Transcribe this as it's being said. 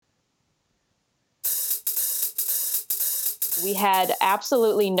We had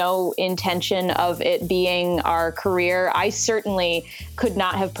absolutely no intention of it being our career. I certainly could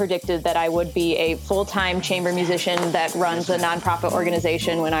not have predicted that I would be a full-time chamber musician that runs a nonprofit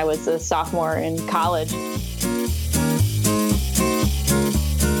organization when I was a sophomore in college.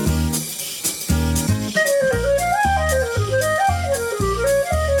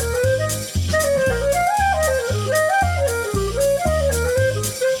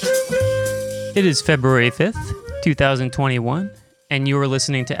 It is February 5th, 2021, and you are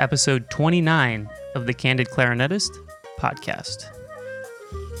listening to episode 29 of the Candid Clarinetist podcast.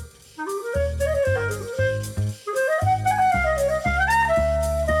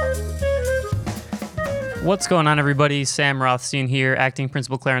 What's going on, everybody? Sam Rothstein here, acting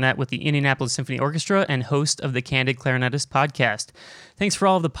principal clarinet with the Indianapolis Symphony Orchestra and host of the Candid Clarinetist podcast. Thanks for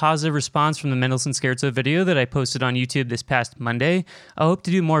all of the positive response from the Mendelssohn Scherzo video that I posted on YouTube this past Monday. I hope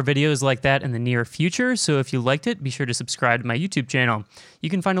to do more videos like that in the near future, so if you liked it, be sure to subscribe to my YouTube channel.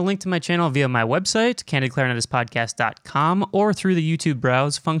 You can find a link to my channel via my website, candidclarinetistpodcast.com, or through the YouTube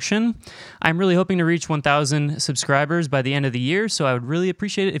browse function. I'm really hoping to reach 1,000 subscribers by the end of the year, so I would really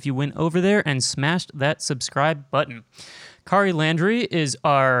appreciate it if you went over there and smashed that subscribe button. Kari Landry is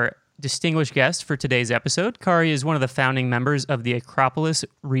our distinguished guest for today's episode. Kari is one of the founding members of the Akropolis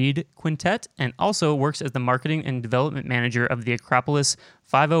Reed Quintet and also works as the marketing and development manager of the Akropolis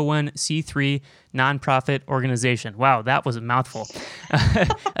 501c3 nonprofit organization. Wow, that was a mouthful.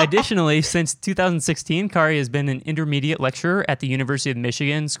 Additionally, since 2016, Kari has been an intermediate lecturer at the University of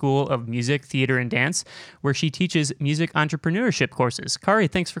Michigan School of Music, Theater, and Dance, where she teaches music entrepreneurship courses. Kari,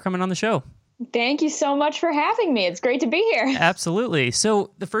 thanks for coming on the show. Thank you so much for having me. It's great to be here. Absolutely. So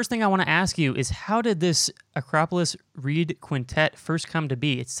the first thing I want to ask you is, how did this Akropolis Reed Quintet first come to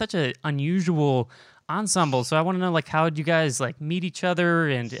be? It's such an unusual ensemble. So I want to know, how did you guys meet each other,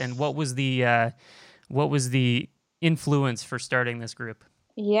 and what was the influence for starting this group?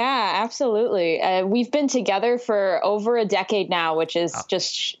 Yeah, absolutely. We've been together for over a decade now, which is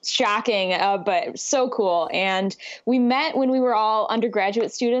just shocking, but so cool. And we met when we were all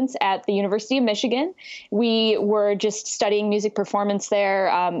undergraduate students at the University of Michigan. We were just studying music performance there.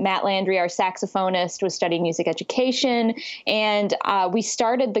 Matt Landry, our saxophonist, was studying music education. And we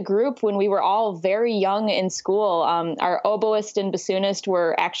started the group when we were all very young in school. Our oboist and bassoonist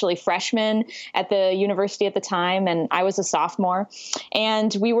were actually freshmen at the university at the time, and I was a sophomore. And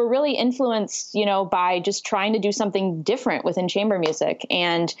we were really influenced, by just trying to do something different within chamber music.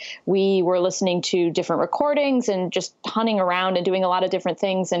 And we were listening to different recordings and just hunting around and doing a lot of different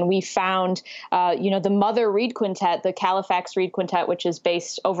things. And we found, the mother Reed Quintet, the Halifax Reed Quintet, which is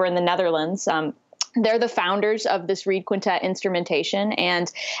based over in the Netherlands. They're the founders of this Reed Quintet instrumentation.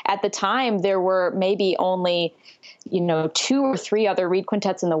 And at the time, there were maybe only, 2 or 3 other Reed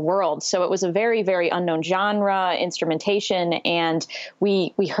quintets in the world. So it was a very, very unknown genre, instrumentation. And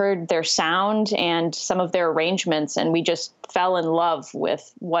we heard their sound and some of their arrangements, and we just fell in love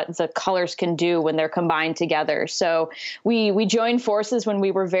with what the colors can do when they're combined together. So we joined forces when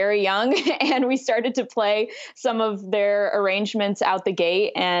we were very young, and we started to play some of their arrangements out the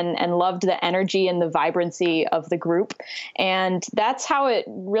gate, and loved the energy and the vibrancy of the group. And that's how it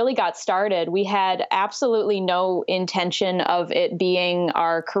really got started. We had absolutely no intention of it being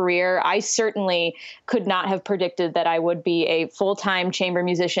our career. I certainly could not have predicted that I would be a full-time chamber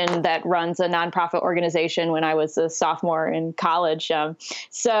musician that runs a nonprofit organization when I was a sophomore in college.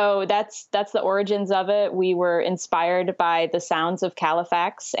 So that's the origins of it. We were inspired by the sounds of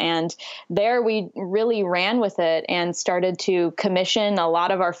Halifax, and there we really ran with it and started to commission a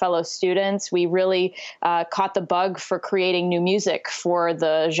lot of our fellow students. We really caught the bug for creating new music for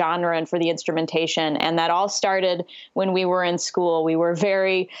the genre and for the instrumentation. And that all started when we were in school. We were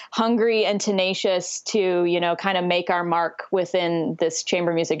very hungry and tenacious to, kind of make our mark within this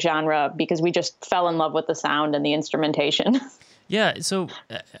chamber music genre, because we just fell in love with the sound and the instrumentation. Yeah, so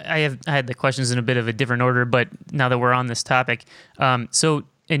I had the questions in a bit of a different order, but now that we're on this topic, so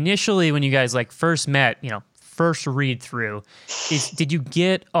initially when you guys first met, first read through, did you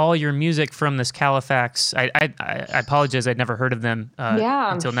get all your music from this Halifax? I apologize, I'd never heard of them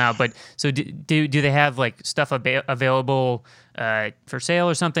until now, but so do they have stuff available for sale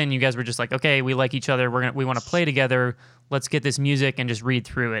or something? You guys were just okay, we like each other, we want to play together, let's get this music and just read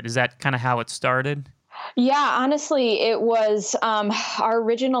through it. Is that kind of how it started? Yeah, honestly, it was our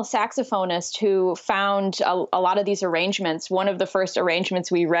original saxophonist who found a lot of these arrangements. One of the first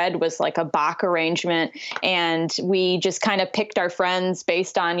arrangements we read was like a Bach arrangement, and we just kind of picked our friends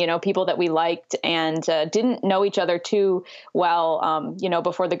based on, people that we liked, and didn't know each other too well,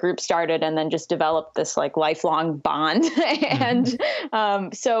 before the group started, and then just developed this like lifelong bond. Mhm.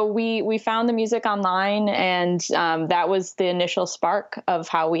 And so we found the music online, and that was the initial spark of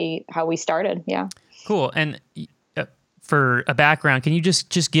how we started. Yeah. Cool. And for a background, can you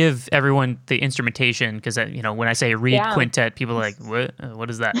just give everyone the instrumentation? Because when I say reed Yeah. quintet, people are like, what? What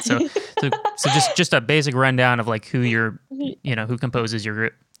is that? So just a basic rundown of like who composes your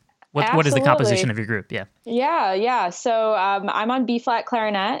group. What is the composition Absolutely. of your group? Yeah. Yeah, yeah. So I'm on B flat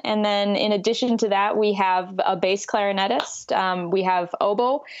clarinet, and then in addition to that, we have a bass clarinetist. We have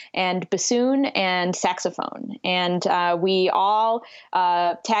oboe and bassoon and saxophone, and we all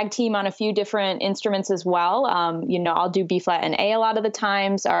tag team on a few different instruments as well. I'll do B flat and A lot of the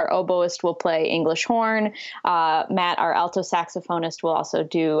times. Our oboist will play English horn. Matt, our alto saxophonist, will also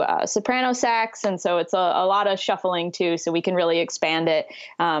do soprano sax, and so it's a lot of shuffling too. So we can really expand it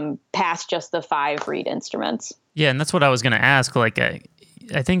past just the 5 reed instruments. Yeah, and that's what I was going to ask. Like,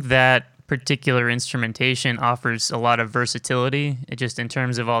 I think that particular instrumentation offers a lot of versatility, just in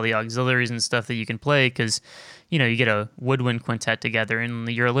terms of all the auxiliaries and stuff that you can play. Because, you get a woodwind quintet together, and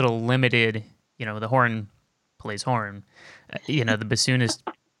you're a little limited. The horn plays horn. The bassoonist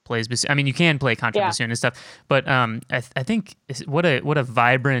plays bassoon. I mean, you can play Yeah. contrabassoon and stuff, but I think what a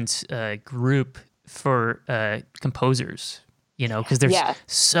vibrant group for composers. Because there's Yeah.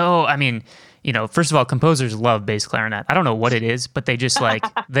 so, I mean, first of all, composers love bass clarinet. I don't know what it is, but they just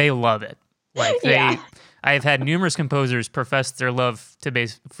they love it. Like Yeah. I've had numerous composers profess their love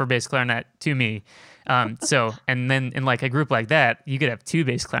for bass clarinet to me. And then in like a group like that, you could have 2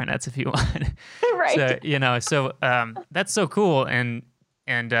 bass clarinets if you want. Right. That's so cool. I'm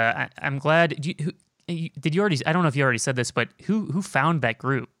glad. Did you already? I don't know if you already said this, but who found that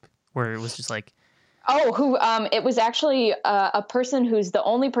group where it was just like, Oh, it was actually a person who's the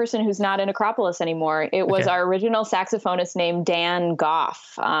only person who's not in Akropolis anymore. It was okay, our original saxophonist named Dan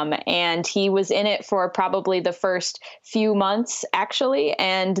Goff. And he was in it for probably the first few months, actually.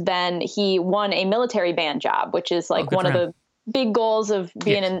 And then he won a military band job, which is oh, like good one for of him. the big goals of Yeah,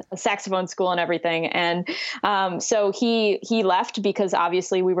 being in a saxophone school and everything. And so he left because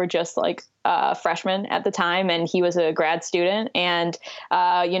obviously we were just like freshmen at the time, and he was a grad student. And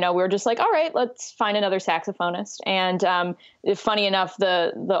we were just like, all right, let's find another saxophonist. And funny enough,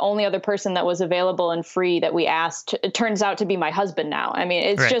 the only other person that was available and free that we asked, it turns out to be my husband now. I mean,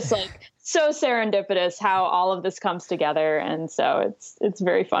 it's right. just like so serendipitous how all of this comes together, and so it's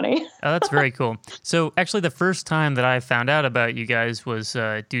very funny. Oh, that's very cool. So actually, the first time that I found out about you guys was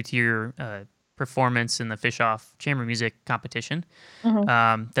due to your performance in the Fish Off Chamber Music competition.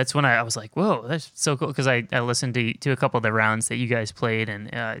 Mhm. That's when I was like, "Whoa, that's so cool!" Because I listened to a couple of the rounds that you guys played, and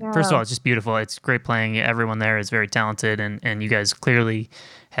first of Yeah. all, it's just beautiful. It's great playing. Everyone there is very talented, and you guys clearly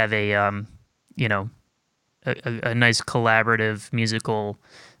have you know, a nice collaborative musical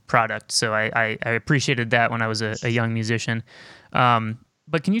product. So I appreciated that when I was a young musician.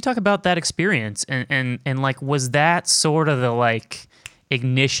 But can you talk about that experience and like, was that sort of the like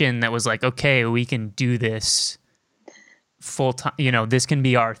ignition that was like, okay, we can do this full time, this can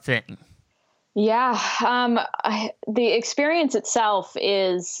be our thing. Yeah, the experience itself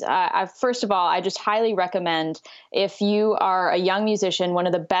is, first of all, I just highly recommend if you are a young musician, one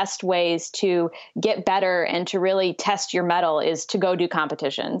of the best ways to get better and to really test your mettle is to go do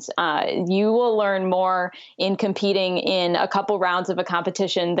competitions. You will learn more in competing in a couple rounds of a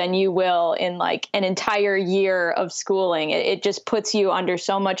competition than you will in like an entire year of schooling. It just puts you under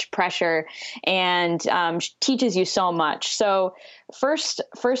so much pressure and teaches you so much. So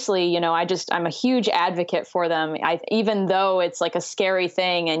firstly, I'm a huge advocate for them. Even though it's like a scary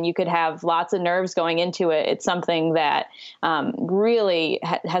thing and you could have lots of nerves going into it, it's something that really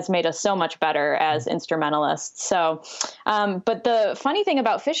has made us so much better as instrumentalists. So, but the funny thing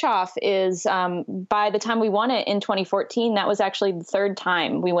about Fish Off is by the time we won it in 2014, that was actually the 3rd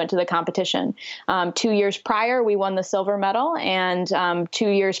time we went to the competition. 2 years prior, we won the silver medal, and 2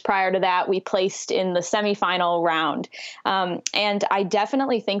 years prior to that, we placed in the semifinal round. And I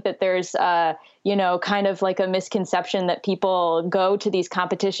definitely think that there's, kind of like a misconception that people go to these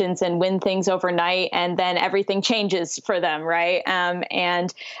competitions and win things overnight and then everything changes for them, right?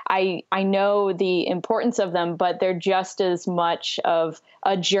 And I know the importance of them, but they're just as much of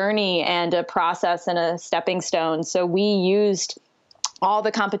a journey and a process and a stepping stone. So we used all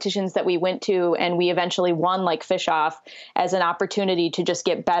the competitions that we went to, and we eventually won like fish off, as an opportunity to just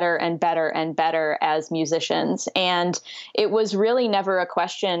get better and better and better as musicians. And it was really never a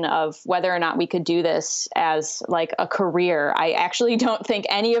question of whether or not we could do this as like a career. I actually don't think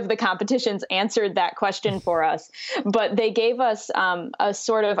any of the competitions answered that question for us, but they gave us a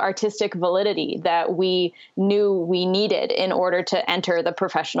sort of artistic validity that we knew we needed in order to enter the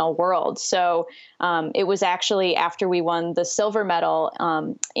professional world. So it was actually after we won the silver medal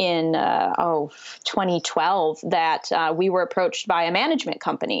in 2012 that we were approached by a management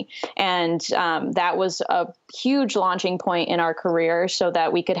company. And that was a huge launching point in our career, so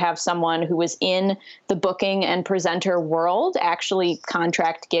that we could have someone who was in the booking and presenter world actually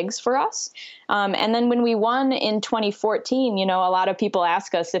contract gigs for us. And then when we won in 2014, a lot of people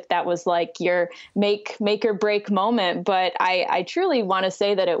ask us if that was like your make or break moment, but I truly want to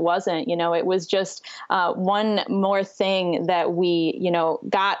say that it wasn't. It was just one more thing that we,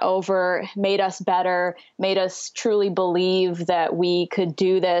 got over, made us better, made us truly believe that we could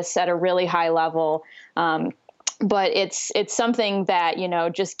do this at a really high level. But it's something that,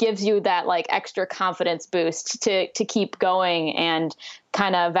 just gives you that like extra confidence boost to keep going, and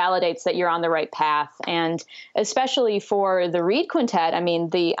kind of validates that you're on the right path. And especially for the Reed Quintet, I mean,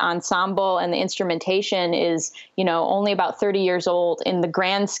 the ensemble and the instrumentation is, only about 30 years old in the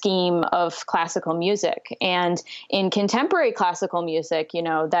grand scheme of classical music. And in contemporary classical music,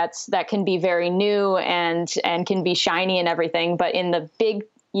 that can be very new and can be shiny and everything. But in the big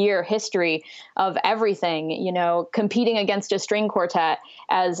year history of everything, competing against a string quartet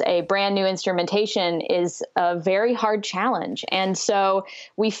as a brand new instrumentation is a very hard challenge. And so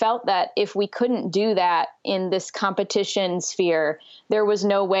we felt that if we couldn't do that in this competition sphere, there was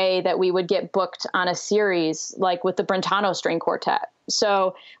no way that we would get booked on a series like with the Brentano string quartet.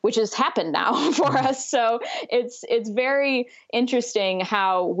 So, which has happened now for us. So it's very interesting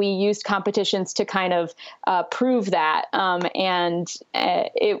how we used competitions to kind of prove that. And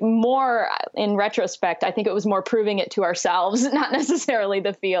it more, in retrospect, I think it was more proving it to ourselves, not necessarily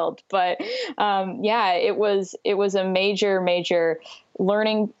the field. But it was a major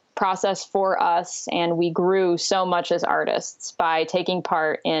learning process for us, and we grew so much as artists by taking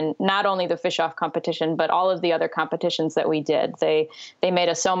part in not only the fish off competition but all of the other competitions that we did. They made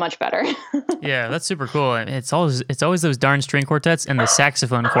us so much better. Yeah, that's super cool. It's always those darn string quartets and the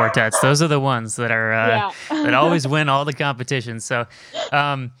saxophone quartets. Those are the ones that are that always win all the competitions. So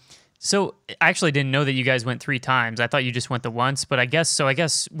so I actually didn't know that you guys went 3 times. I thought you just went the once, but I guess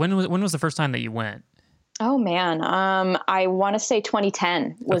when was the first time that you went? Oh man, I want to say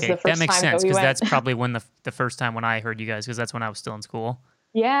 2010 was the first time that we went. That makes sense, because that's probably when the first time when I heard you guys, because that's when I was still in school.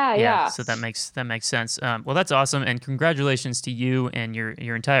 Yeah. So that makes sense. Well, that's awesome, and congratulations to you and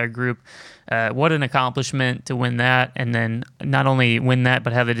your entire group. What an accomplishment to win that, and then not only win that,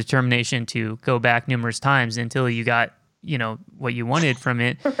 but have the determination to go back numerous times until you got what you wanted from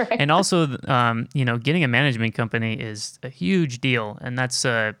it. Right. And also, getting a management company is a huge deal, and that's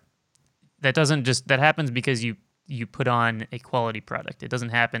that happens because you put on a quality product. It doesn't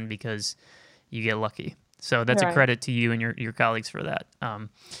happen because you get lucky. So that's a credit to you and your colleagues for that.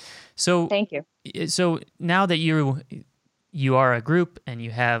 So thank you. So now that you are a group and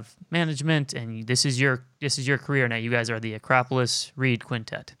you have management, and this is your career now, you guys are the Akropolis Reed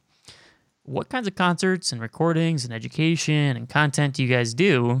Quintet. What kinds of concerts and recordings and education and content do you guys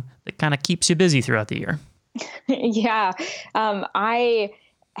do that kind of keeps you busy throughout the year? Yeah, I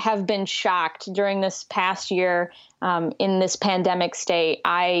have been shocked during this past year in this pandemic state.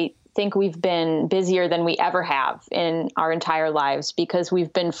 I think we've been busier than we ever have in our entire lives, because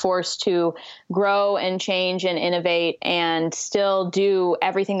we've been forced to grow and change and innovate and still do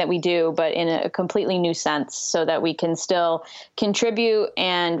everything that we do, but in a completely new sense, so that we can still contribute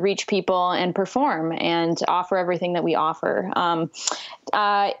and reach people and perform and offer everything that we offer.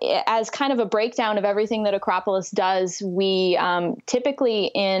 As kind of a breakdown of everything that Akropolis does, we typically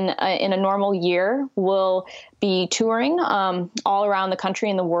in a normal year will be touring all around the country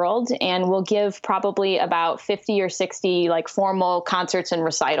and the world, and we'll give probably about 50 or 60 like formal concerts and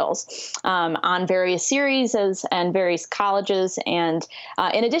recitals on various series and various colleges. And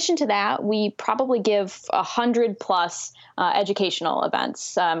in addition to that, we probably give 100 plus educational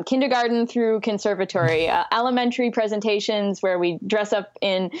events, kindergarten through conservatory, elementary presentations where we dress up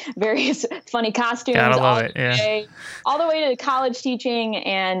in various funny costumes, all the way to college teaching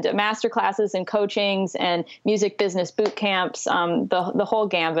and master classes and coachings and music business boot camps, the whole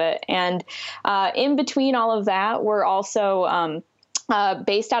gambit. And in between all of that, we're also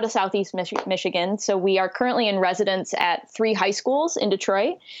based out of Southeast Michigan. So we are currently in residence at 3 high schools in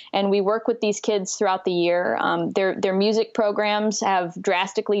Detroit, and we work with these kids throughout the year. Their music programs have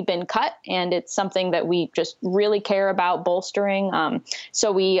drastically been cut, and it's something that we just really care about bolstering.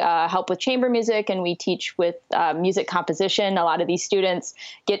 So we help with chamber music, and we teach with music composition. A lot of these students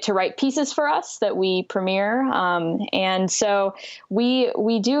get to write pieces for us that we premiere, and so we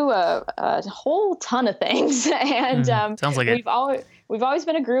do a whole ton of things. And sounds like We've always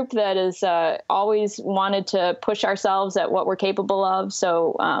been a group that has always wanted to push ourselves at what we're capable of.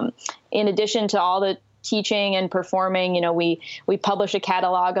 So in addition to all the teaching and performing, we publish a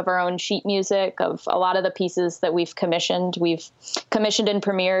catalog of our own sheet music of a lot of the pieces that we've commissioned. We've commissioned and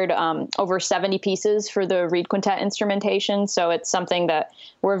premiered over 70 pieces for the Reed Quintet instrumentation. So it's something that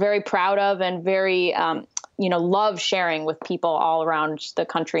we're very proud of and very, love sharing with people all around the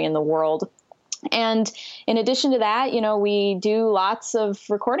country and the world. And in addition to that, we do lots of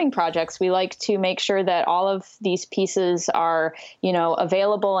recording projects. We like to make sure that all of these pieces are,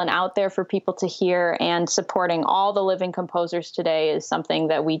 available and out there for people to hear, and supporting all the living composers today is something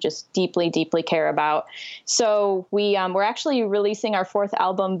that we just deeply, deeply care about. So we're actually releasing our 4th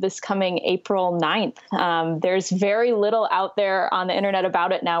album this coming April 9th. There's very little out there on the internet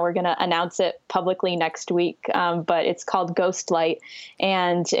about it now. We're going to announce it publicly next week, but it's called Ghost Light,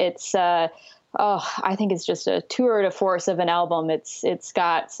 and it's I think it's just a tour de force of an album. It's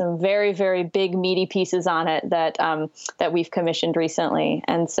got some very, very big, meaty pieces on it that we've commissioned recently.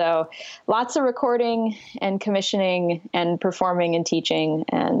 And so lots of recording and commissioning and performing and teaching.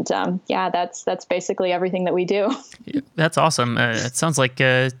 And that's basically everything that we do. That's awesome. It sounds like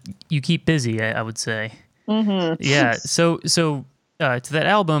you keep busy, I would say. Mm-hmm. Yeah. So to that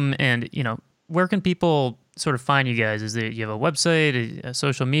album, and, where can people sort of find you guys? Is there, you have a website, a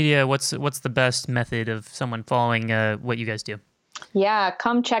social media? What's the best method of someone following what you guys do? Yeah,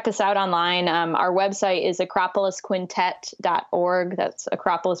 come check us out online. Our website is akropolisquintet.org. That's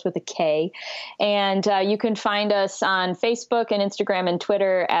Akropolis with a K. And you can find us on Facebook and Instagram and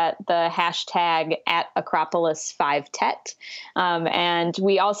Twitter at the hashtag @Akropolis5Tet. And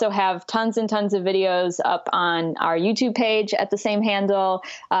we also have tons and tons of videos up on our YouTube page at the same handle,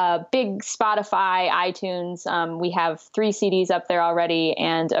 big Spotify, iTunes. We have 3 CDs up there already,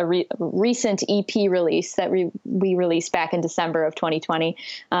 and a recent EP release that we released back in December of 2020.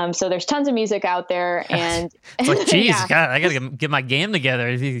 So there's tons of music out there, and it's like, geez, yeah. God, I gotta get my game together.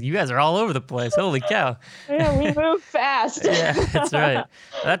 You guys are all over the place. Holy cow! Yeah, we move fast. Yeah, that's right.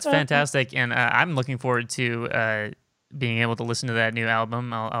 That's fantastic, and I'm looking forward to being able to listen to that new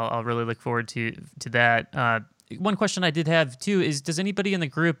album. I'll really look forward to that. One question I did have too is, does anybody in the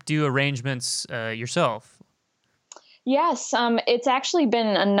group do arrangements yourself? Yes, it's actually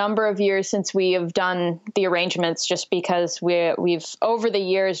been a number of years since we have done the arrangements, just because we've over the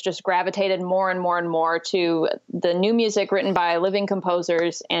years just gravitated more and more and more to the new music written by living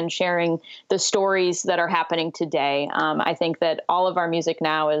composers and sharing the stories that are happening today. I think that all of our music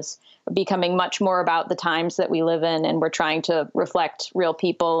now is becoming much more about the times that we live in, and we're trying to reflect real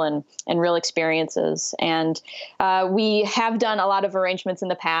people and real experiences. And we have done a lot of arrangements in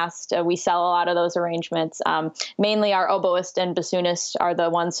the past. We sell a lot of those arrangements. Mainly our oboist and bassoonist are the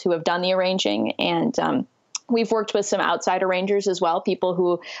ones who have done the arranging, and we've worked with some outside arrangers as well, people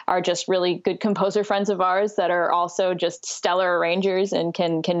who are just really good composer friends of ours that are also just stellar arrangers and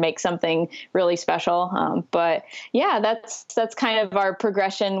can make something really special. But yeah, that's kind of our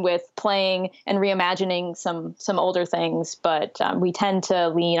progression with playing and reimagining some older things. But we tend to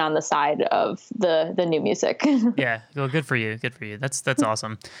lean on the side of the new music. Yeah, well, good for you. Good for you. That's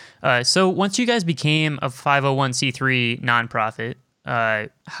awesome. So once you guys became a 501c3 nonprofit,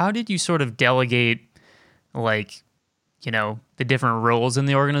 how did you sort of delegate, the different roles in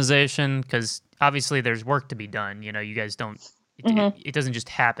the organization? Because obviously there's work to be done. You guys don't, it doesn't just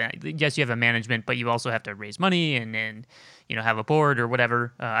happen. Yes, you have a management, but you also have to raise money and have a board or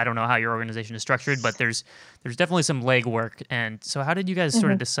whatever. I don't know how your organization is structured, but there's definitely some legwork. And so how did you guys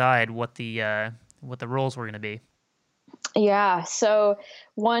sort of decide what the roles were going to be? Yeah. So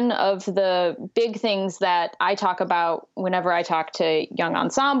one of the big things that I talk about whenever I talk to young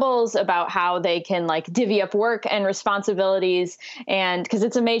ensembles about how they can divvy up work and responsibilities, and because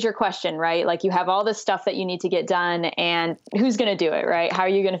it's a major question, right? You have all this stuff that you need to get done, and who's going to do it, right? How are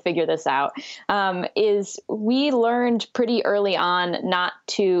you going to figure this out? Is we learned pretty early on not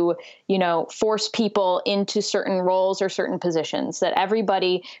to, force people into certain roles or certain positions, that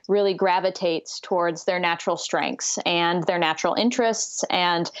everybody really gravitates towards their natural strengths and their natural interests.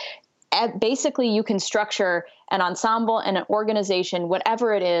 And basically you can structure an ensemble and an organization,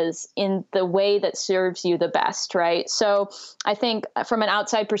 whatever it is, in the way that serves you the best, right? So I think from an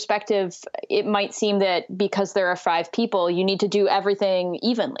outside perspective, it might seem that because there are 5 people, you need to do everything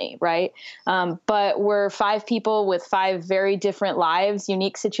evenly, right? But we're 5 people with 5 very different lives,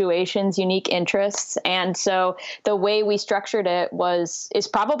 unique situations, unique interests. And so the way we structured it is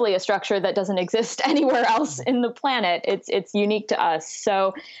probably a structure that doesn't exist anywhere else in the planet. It's unique to us.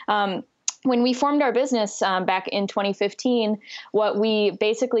 So when we formed our business back in 2015, what we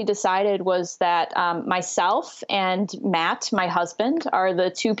basically decided was that myself and Matt, my husband, are the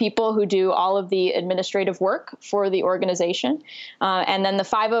 2 people who do all of the administrative work for the organization. And then the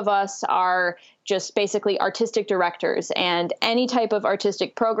 5 of us are just basically artistic directors, and any type of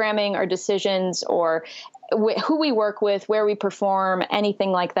artistic programming or decisions or who we work with, where we perform,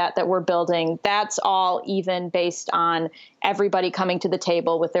 anything like that we're building, that's all even based on everybody coming to the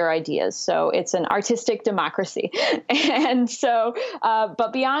table with their ideas. So it's an artistic democracy. And so,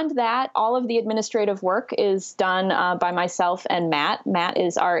 but beyond that, all of the administrative work is done by myself and Matt. Matt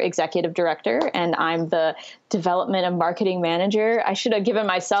is our executive director, and I'm the development and marketing manager. I should have given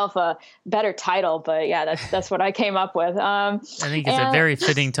myself a better title, but yeah, that's what I came up with. I think it's a very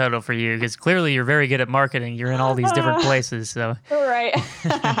fitting title for you, because clearly you're very good at marketing. You're in all these different places. So right.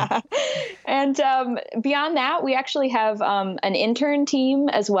 And beyond that, we actually have an intern team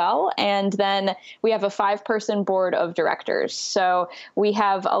as well. And then we have a 5-person board of directors. So we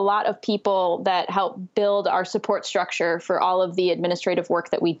have a lot of people that help build our support structure for all of the administrative work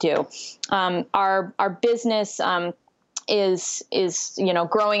that we do. Our business is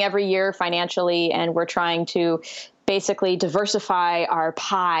growing every year financially, and we're trying to basically diversify our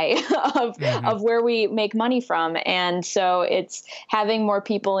pie of where we make money from. And so it's having more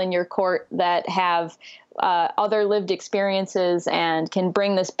people in your court that have other lived experiences and can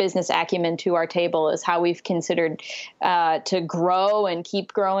bring this business acumen to our table is how we've considered to grow and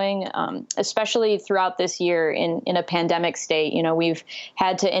keep growing, especially throughout this year in a pandemic state. We've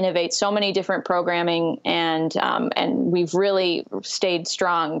had to innovate so many different programming, and we've really stayed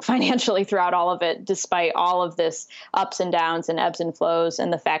strong financially throughout all of it, despite all of this ups and downs and ebbs and flows,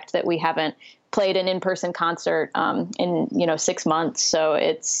 and the fact that we haven't played an in-person concert in 6 months. So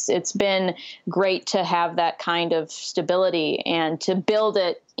it's been great to have that kind of stability and to build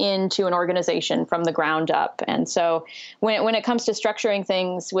it into an organization from the ground up. And so when it comes to structuring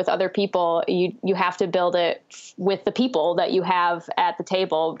things with other people, you have to build it with the people that you have at the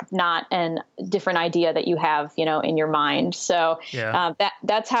table, not a different idea that you have, in your mind. So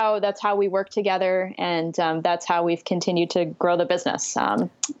that's how we work together, and that's how we've continued to grow the business.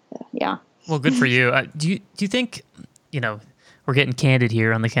 Well, good for you. Do you think, we're getting candid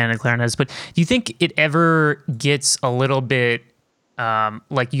here on the Candid Clarinets, but do you think it ever gets a little bit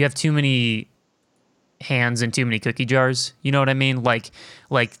like you have too many hands in too many cookie jars? You know what I mean? Like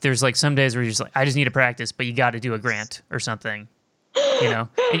there's like some days where you're just like, I just need to practice, but you got to do a grant or something. Yeah.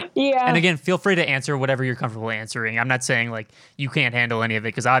 And again, feel free to answer whatever you're comfortable answering. I'm not saying like you can't handle any of it,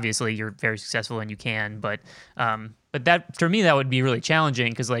 because obviously you're very successful and you can, but that, for me, that would be really challenging,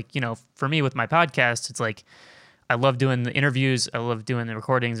 because for me with my podcast, it's like I love doing the interviews, I love doing the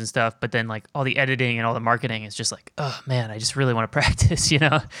recordings and stuff, but then like all the editing and all the marketing is just like, oh man, I just really want to practice,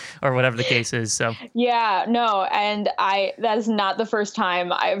 or whatever the case is. So yeah, no, and that is not the first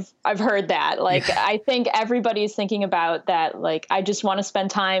time I've heard that. Like, I think everybody's thinking about that. Like, I just want to spend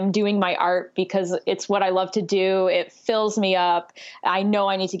time doing my art because it's what I love to do. It fills me up. I know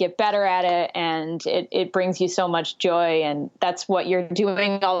I need to get better at it, and it brings you so much joy, and that's what you're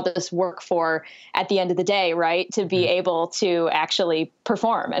doing all this work for at the end of the day, right? To be able to actually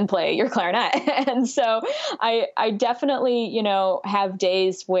perform and play your clarinet. And so I definitely, have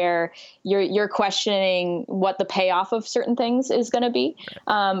days where you're questioning what the payoff of certain things is going to be.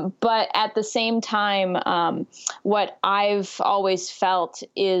 But at the same time, what I've always felt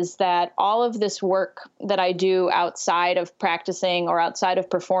is that all of this work that I do outside of practicing or outside of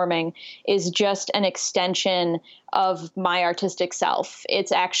performing is just an extension of my artistic self.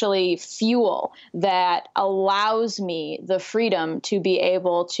 It's actually fuel that allows me the freedom to be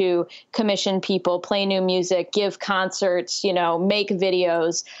able to commission people, play new music, give concerts, make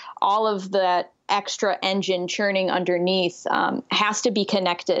videos. All of that extra engine churning underneath has to be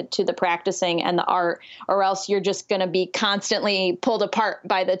connected to the practicing and the art, or else you're just going to be constantly pulled apart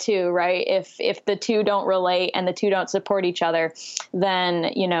by the two, right? If the two don't relate and the two don't support each other,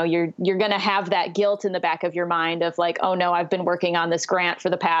 then you're going to have that guilt in the back of your mind of like, oh no, I've been working on this grant for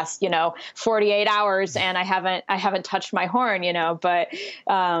the past 48 hours and I haven't touched my horn, but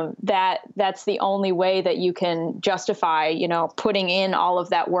that's the only way that you can justify putting in all of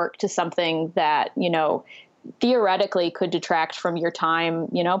that work to something that theoretically could detract from your time,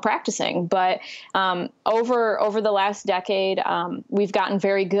 practicing. But over the last decade, we've gotten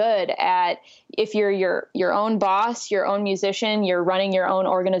very good at, if you're your own boss, your own musician, you're running your own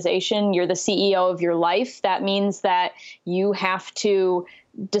organization, you're the CEO of your life. That means that you have to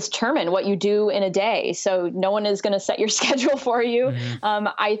determine what you do in a day. So no one is going to set your schedule for you.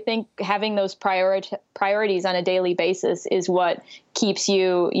 I think having those priorities on a daily basis is what keeps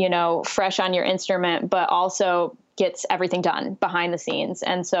you, fresh on your instrument, but also gets everything done behind the scenes.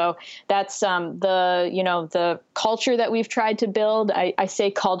 And so that's the culture that we've tried to build. I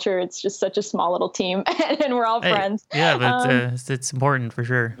say culture, it's just such a small little team and we're all friends. Yeah, but it's important for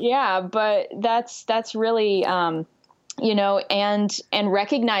sure. Yeah, but that's really and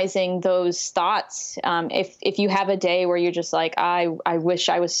recognizing those thoughts. If you have a day where you're just like, I wish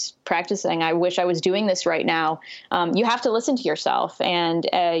I was practicing, I wish I was doing this right now, you have to listen to yourself. And,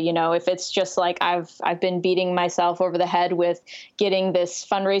 if it's just like, I've been beating myself over the head with getting this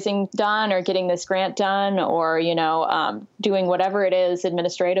fundraising done or getting this grant done or, doing whatever it is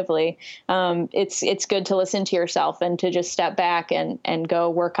administratively, it's good to listen to yourself and to just step back and go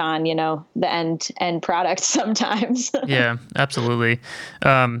work on, the end product sometimes. Yeah, absolutely.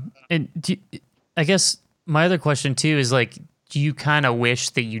 I guess my other question too is like, do you kind of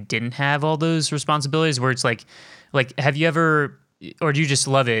wish that you didn't have all those responsibilities where it's like, have you ever, or do you just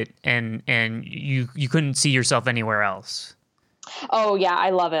love it and you couldn't see yourself anywhere else? Oh yeah,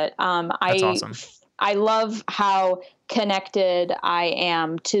 I love it. That's awesome. I love how connected I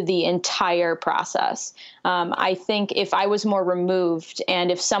am to the entire process. I think if I was more removed and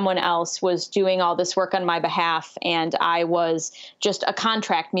if someone else was doing all this work on my behalf and I was just a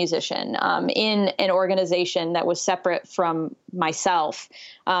contract musician in an organization that was separate from myself,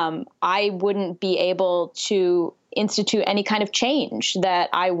 I wouldn't be able to institute any kind of change that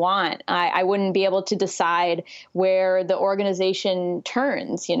I want. I wouldn't be able to decide where the organization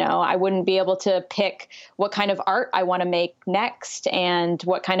turns. I wouldn't be able to pick what kind of art I want to make next and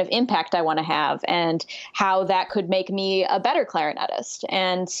what kind of impact I want to have and how that could make me a better clarinetist.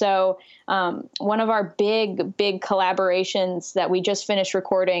 And so one of our big collaborations that we just finished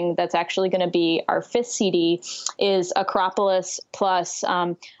recording that's actually going to be our 5th CD is Akropolis plus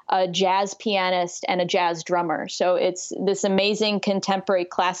a jazz pianist and a jazz drummer. So it's this amazing contemporary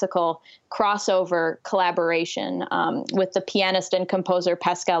classical crossover collaboration with the pianist and composer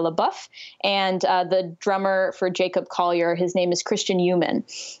Pascal Leboeuf and the drummer for Jacob Collier. His name is Christian Human.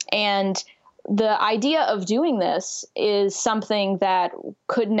 And the idea of doing this is something that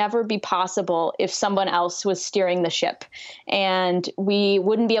could never be possible if someone else was steering the ship. And we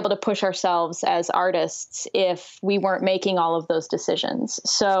wouldn't be able to push ourselves as artists if we weren't making all of those decisions.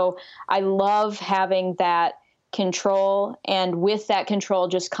 So I love having that control, and with that control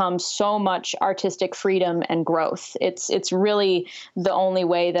just comes so much artistic freedom and growth. It's really the only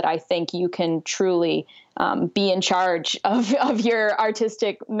way that I think you can truly be in charge of your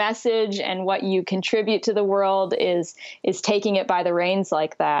artistic message, and what you contribute to the world is taking it by the reins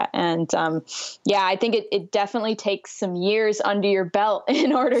like that. And I think it definitely takes some years under your belt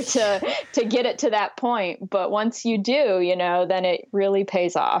in order to get it to that point. But once you do, then it really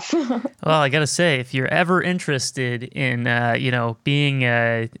pays off. Well, I gotta say, if you're ever interested in being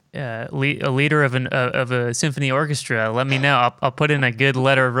a leader of a symphony orchestra, let me know. I'll put in a good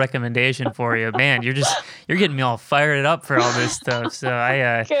letter of recommendation for you. Man, you're getting me all fired up for all this stuff. So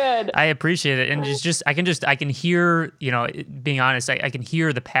I appreciate it. And I can hear, being honest, I can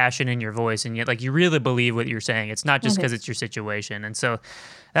hear the passion in your voice, and yet like you really believe what you're saying. It's not just because it's your situation. And so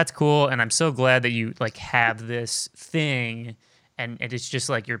that's cool. And I'm so glad that you like have this thing and it's just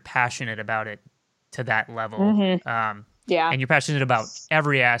like you're passionate about it to that level. Yeah. And you're passionate about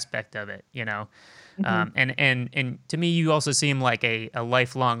every aspect of it, and to me, you also seem like a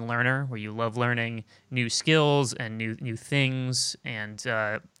lifelong learner where you love learning new skills and new things and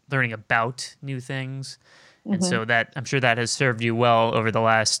learning about new things. And so that I'm sure that has served you well over the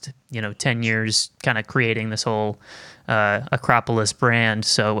last, 10 years, kind of creating this whole Akropolis brand.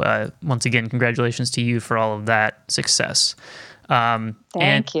 So once again, congratulations to you for all of that success.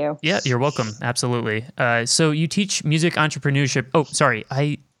 Thank you. Yeah, you're welcome. Absolutely. So you teach music entrepreneurship. Oh, sorry.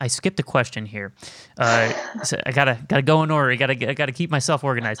 I skipped a question here. So I gotta go in order. I gotta keep myself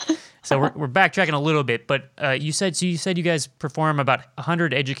organized. So we're backtracking a little bit, but you said you guys perform about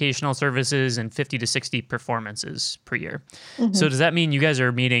 100 educational services and 50 to 60 performances per year. So does that mean you guys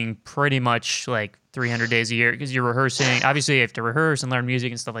are meeting pretty much like 300 days a year because you're rehearsing? Obviously, you have to rehearse and learn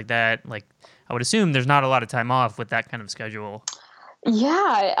music and stuff like that. Like I would assume there's not a lot of time off with that kind of schedule.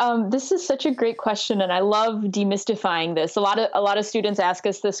 Yeah, this is such a great question, and I love demystifying this. A lot of students ask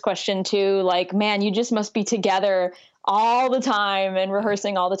us this question too, like, "Man, you just must be together all the time and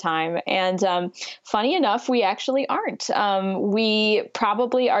rehearsing all the time." And funny enough, we actually aren't. We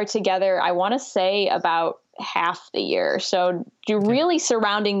probably are together, I want to say, about half the year. So Okay. really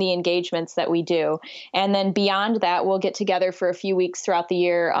surrounding the engagements that we do. And then beyond that, we'll get together for a few weeks throughout the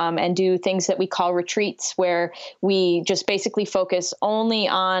year and do things that we call retreats, where we just basically focus only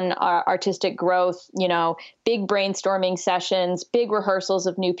on our artistic growth, big brainstorming sessions, big rehearsals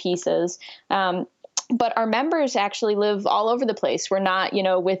of new pieces. But our members actually live all over the place. We're not,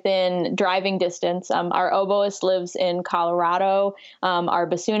 within driving distance. Our oboist lives in Colorado. Our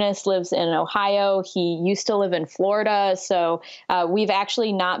bassoonist lives in Ohio. He used to live in Florida. So we've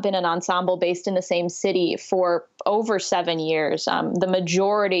actually not been an ensemble based in the same city for over 7 years. The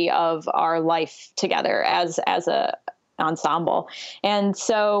majority of our life together as a ensemble. And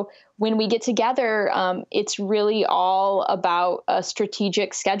so when we get together, it's really all about a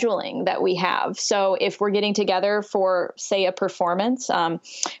strategic scheduling that we have. So if we're getting together for, say, a performance,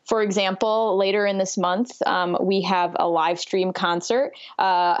 for example, later in this month, we have a live stream concert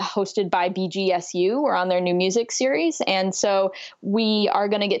hosted by BGSU. We're on their new music series. And so we are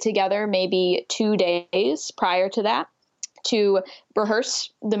going to get together maybe 2 days prior to that to rehearse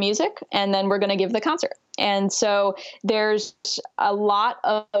the music, and then we're going to give the concert. And so there's a lot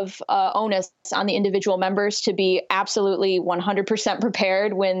of onus on the individual members to be absolutely 100%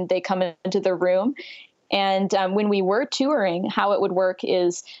 prepared when they come into the room. And when we were touring, how it would work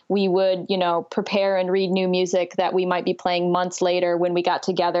is we would, prepare and read new music that we might be playing months later when we got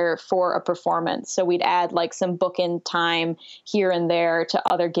together for a performance. So we'd add like some bookend time here and there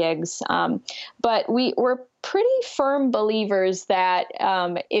to other gigs. But we're pretty firm believers that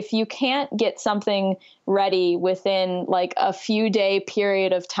if you can't get something ready within like a few day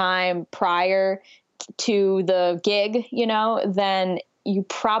period of time prior to the gig, then you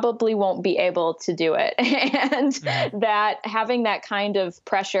probably won't be able to do it. And that having that kind of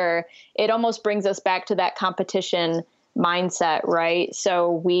pressure, it almost brings us back to that competition mindset, right?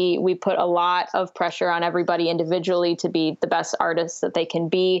 So we put a lot of pressure on everybody individually to be the best artists that they can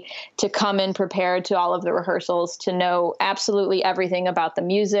be, to come in prepared to all of the rehearsals, to know absolutely everything about the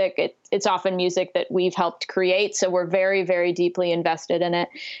music. It's often music that we've helped create, so we're very, very deeply invested in it.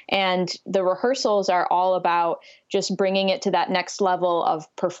 And the rehearsals are all about just bringing it to that next level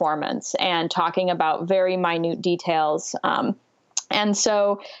of performance and talking about very minute details. And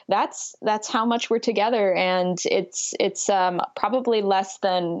so that's how much we're together, and it's probably less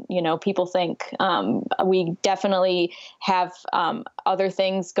than people think. We definitely have other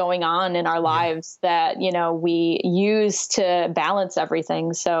things going on in our lives that we use to balance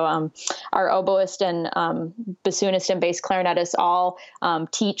everything. So our oboist and bassoonist and bass clarinetist all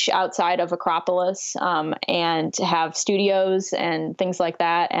teach outside of Akropolis and have studios and things like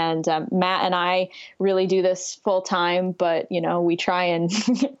that. And Matt and I really do this full time, but we try and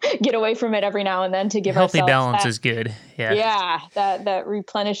get away from it every now and then to give Healthy ourselves balance that, is good. that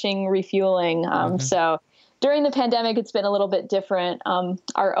replenishing, refueling. So during the pandemic, it's been a little bit different.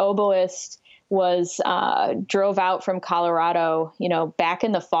 Our oboist drove out from Colorado, back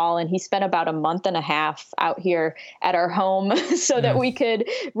in the fall, and he spent about a month and a half out here at our home so that we could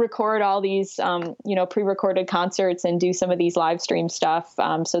record all these, pre-recorded concerts and do some of these live stream stuff,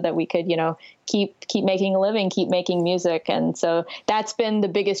 so that we could, keep making a living, keep making music. And so that's been the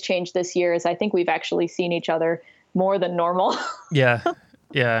biggest change this year, is I think we've actually seen each other more than normal. Yeah.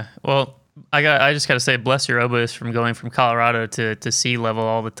 Well, I just got to say, bless your oboist from going from Colorado to sea level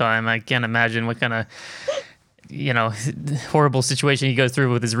all the time. I can't imagine what kind of, horrible situation he goes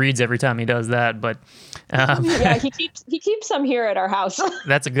through with his reeds every time he does that. But yeah, he keeps some here at our house.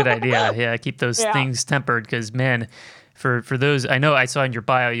 That's a good idea. Yeah, keep those things tempered, because man, for those, I know I saw in your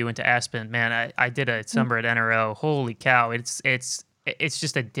bio you went to Aspen. Man, I did a summer at NRO. Holy cow! It's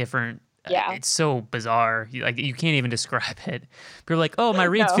just a different. Yeah. It's so bizarre. You can't even describe it. People are like, "Oh, my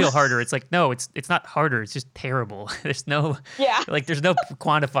reeds feel harder." It's like, no, it's not harder. It's just terrible. There's no there's no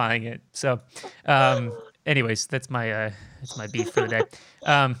quantifying it. So, anyways, that's my beef for the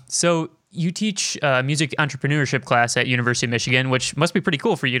day. So you teach music entrepreneurship class at University of Michigan, which must be pretty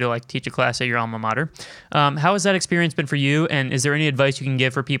cool for you to teach a class at your alma mater. How has that experience been for you? And is there any advice you can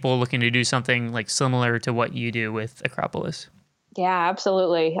give for people looking to do something similar to what you do with Akropolis? Yeah,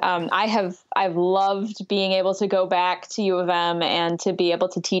 absolutely. I've loved being able to go back to U of M and to be able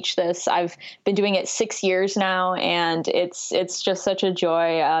to teach this. I've been doing it 6 years now, and it's just such a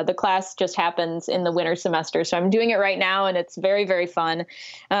joy. The class just happens in the winter semester, so I'm doing it right now, and it's very, very fun.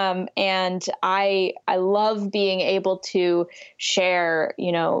 And I love being able to share,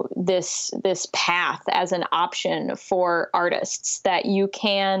 this path as an option for artists, that you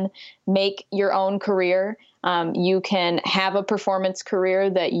can make your own career. You can have a performance career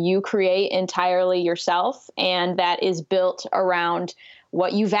that you create entirely yourself, and that is built around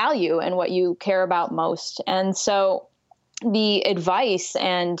what you value and what you care about most. And so the advice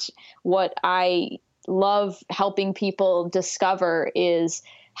and what I love helping people discover is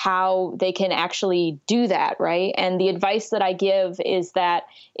how they can actually do that, right? And the advice that I give is that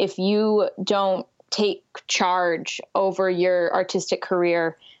if you don't take charge over your artistic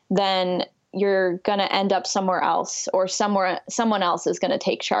career, then you're going to end up somewhere else, or someone else is going to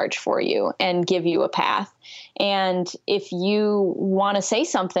take charge for you and give you a path. And if you want to say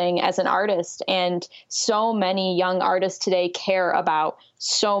something as an artist, and so many young artists today care about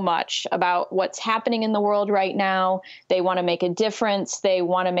so much about what's happening in the world right now. They want to make a difference. They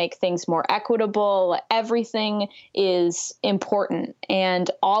want to make things more equitable. Everything is important. And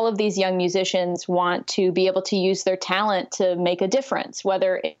all of these young musicians want to be able to use their talent to make a difference,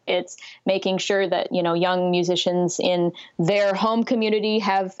 whether it's making sure that, young musicians in their home community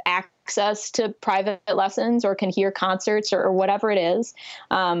have access to private lessons or can hear concerts, or whatever it is.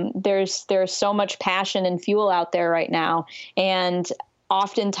 There's so much passion and fuel out there right now. And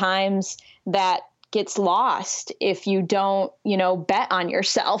oftentimes that gets lost if you don't, bet on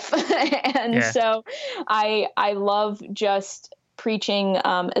yourself. And so I love just preaching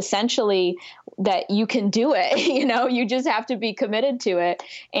essentially that you can do it. You just have to be committed to it.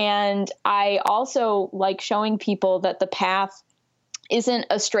 And I also like showing people that the path isn't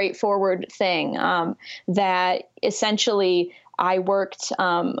a straightforward thing, that essentially I worked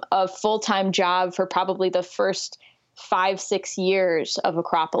a full-time job for probably the first 5-6 years of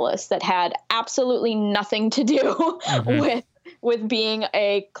Akropolis that had absolutely nothing to do with being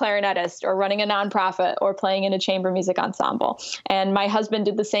a clarinetist or running a nonprofit or playing in a chamber music ensemble. And my husband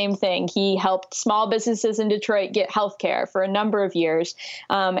did the same thing. He helped small businesses in Detroit get healthcare for a number of years.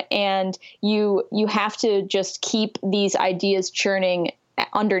 And you have to just keep these ideas churning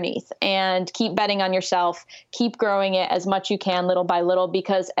underneath and keep betting on yourself, keep growing it as much you can little by little,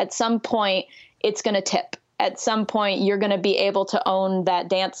 because at some point it's going to tip. At some point, you're going to be able to own that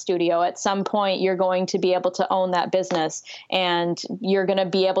dance studio. At some point, you're going to be able to own that business, and you're going to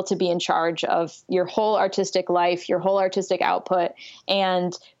be able to be in charge of your whole artistic life, your whole artistic output,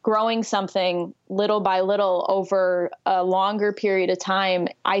 and growing something little by little over a longer period of time,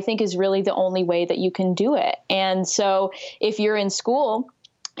 I think is really the only way that you can do it. And so if you're in school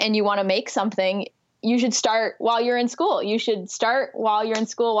and you want to make something, you should start while you're in school. You should start while you're in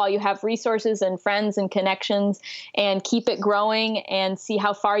school, while you have resources and friends and connections, and keep it growing and see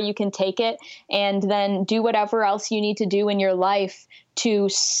how far you can take it. And then do whatever else you need to do in your life to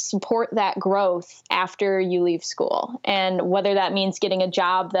support that growth after you leave school. And whether that means getting a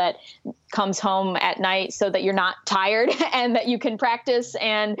job that comes home at night so that you're not tired and that you can practice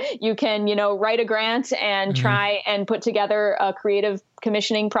and you can, write a grant and try and put together a creative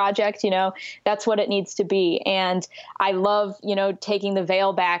commissioning project, that's what it needs to be. And I love, taking the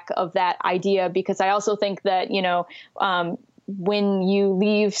veil back of that idea, because I also think that, when you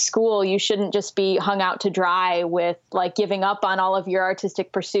leave school, you shouldn't just be hung out to dry with like giving up on all of your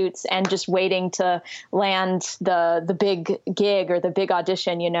artistic pursuits and just waiting to land the big gig or the big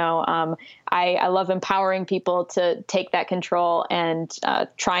audition. I love empowering people to take that control and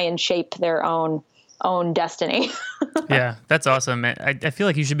try and shape their own destiny. Yeah, that's awesome, man. I feel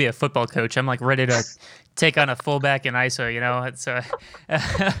like you should be a football coach. I'm like ready to take on a fullback in ISO,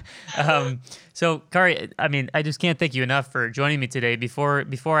 So Kari, I just can't thank you enough for joining me today. Before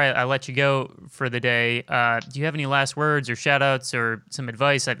I let you go for the day, do you have any last words or shout outs or some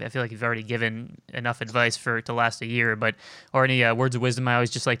advice? I feel like you've already given enough advice to last a year, or any words of wisdom. I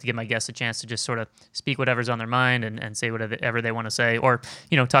always just like to give my guests a chance to just sort of speak whatever's on their mind and say whatever they want to say, or,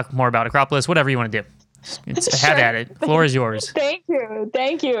 talk more about Akropolis, whatever you want to do. Have at it. The floor is yours. Thank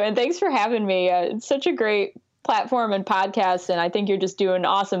you. And thanks for having me. It's such a great platform and podcast, and I think you're just doing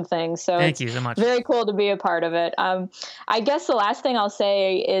awesome things. So thank you so much. Very cool to be a part of it. I guess the last thing I'll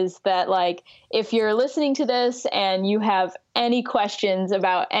say is that, like, if you're listening to this and you have any questions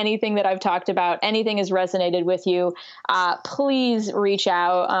about anything that I've talked about, anything has resonated with you, please reach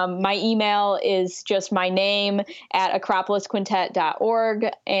out. My email is just my name at akropolisquintet.org.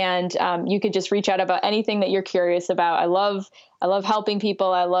 And you could just reach out about anything that you're curious about. I love helping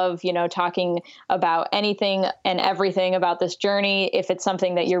people. I love, talking about anything and everything about this journey, if it's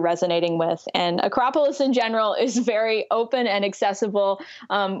something that you're resonating with. And Akropolis in general is very open and accessible.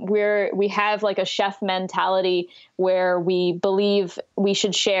 We have like a chef mentality where we believe we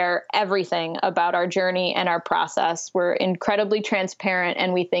should share everything about our journey and our process. We're incredibly transparent,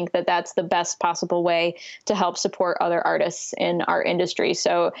 and we think that that's the best possible way to help support other artists in our industry.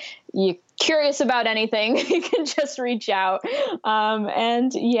 So you're curious about anything, you can just reach out.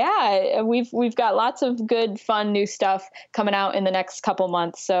 And yeah, we've got lots of good, fun, new stuff coming out in the next couple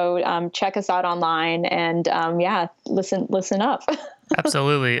months. So check us out online, and listen up.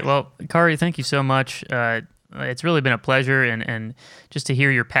 Absolutely. Well, Kari, thank you so much. It's really been a pleasure, and just to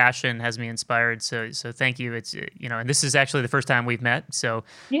hear your passion has me inspired. So thank you. It's, and this is actually the first time we've met. So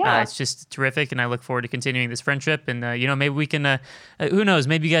it's just terrific. And I look forward to continuing this friendship. And, maybe we can, who knows,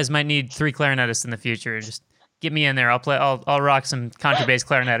 maybe you guys might need 3 clarinetists in the future. Just get me in there. I'll rock some contrabass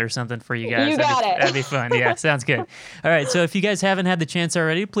clarinet or something for you guys. You got it. That'd be fun. Yeah, sounds good. All right. So if you guys haven't had the chance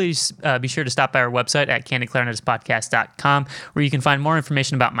already, please be sure to stop by our website at candidclarinetistpodcast.com, where you can find more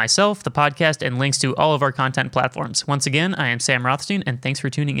information about myself, the podcast, and links to all of our content platforms. Once again, I am Sam Rothstein, and thanks for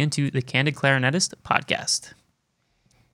tuning into the Candid Clarinetist podcast.